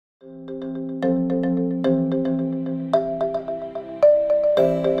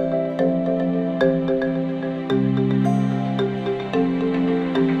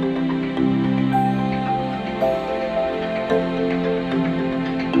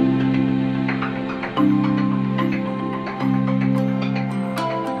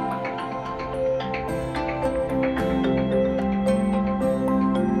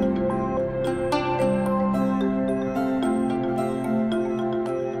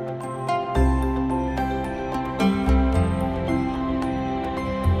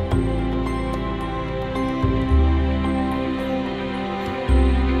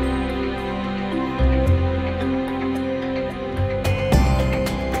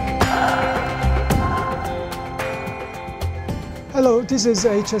Hello, this is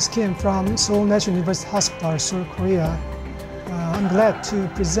Hyo-soo Kim from Seoul National University Hospital, Seoul, Korea. I'm glad to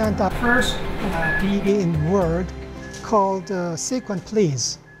present our first DEB in the world called SeQuent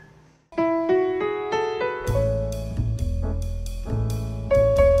Please.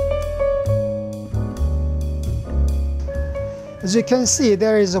 As you can see,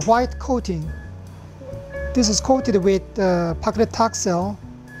 there is a white coating. This is coated with Paclitaxel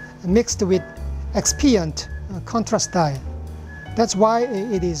mixed with expiant contrast dye. That's why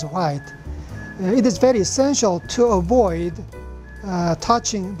it is white. It is very essential to avoid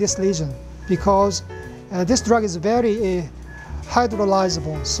touching this lesion because this drug is very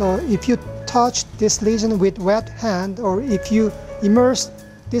hydrolyzable. So if you touch this lesion with wet hand or if you immerse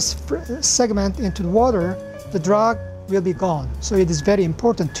this segment into the water, the drug will be gone. So it is very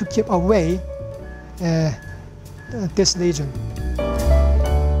important to keep away this lesion.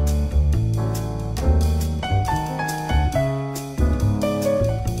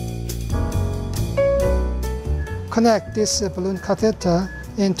 Connect this balloon catheter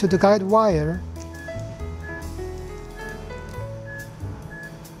into the guide wire.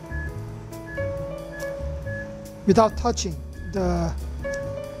 Without touching the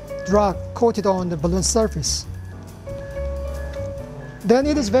drug coated on the balloon surface. Then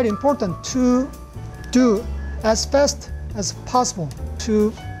it is very important to do as fast as possible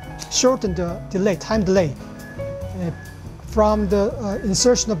to shorten the time delay from the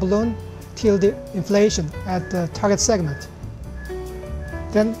insertion of balloon till the inflation at the target segment.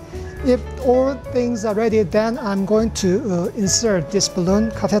 Then if all things are ready, then I'm going to insert this balloon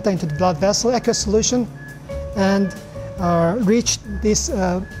catheter into the blood vessel, aqueous solution, and reach this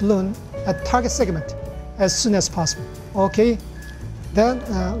balloon at target segment as soon as possible. Okay, then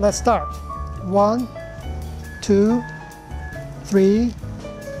let's start. 1, 2, 3,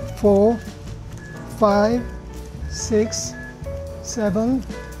 4, 5, 6, 7,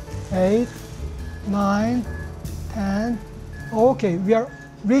 8, 9, 10. Okay, we are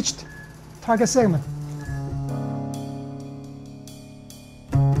reached target segment.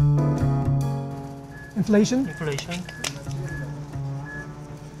 Inflation.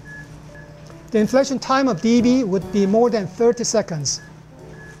 The inflation time of DEB would be more than 30 seconds.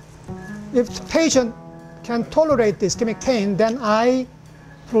 If the patient can tolerate the ischemic pain, then I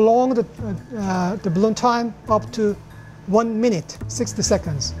prolong the balloon time up to 1 minute, 60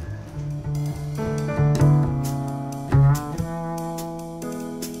 seconds.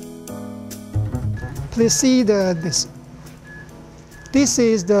 Please see this. This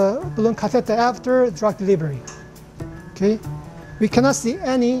is the balloon catheter after drug delivery. Okay, we cannot see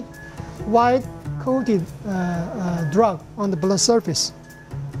any white coated drug on the balloon surface,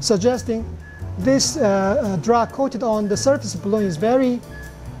 suggesting this drug coated on the surface of the balloon is very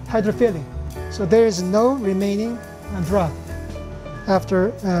hydrophilic. So there is no remaining drug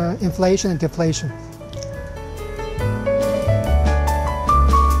after inflation and deflation.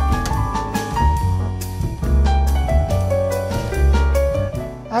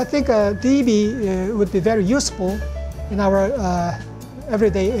 I think DEB would be very useful in our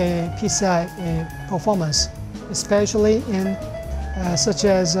everyday PCI performance, especially in such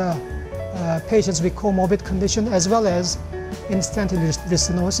as patients with comorbid condition as well as in stent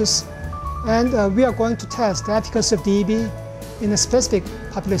restenosis. And we are going to test the efficacy of DEB in a specific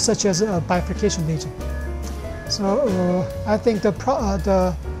population such as a bifurcation lesion. So I think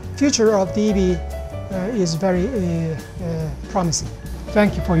the future of DEB is very promising.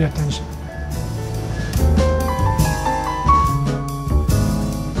 Thank you for your attention.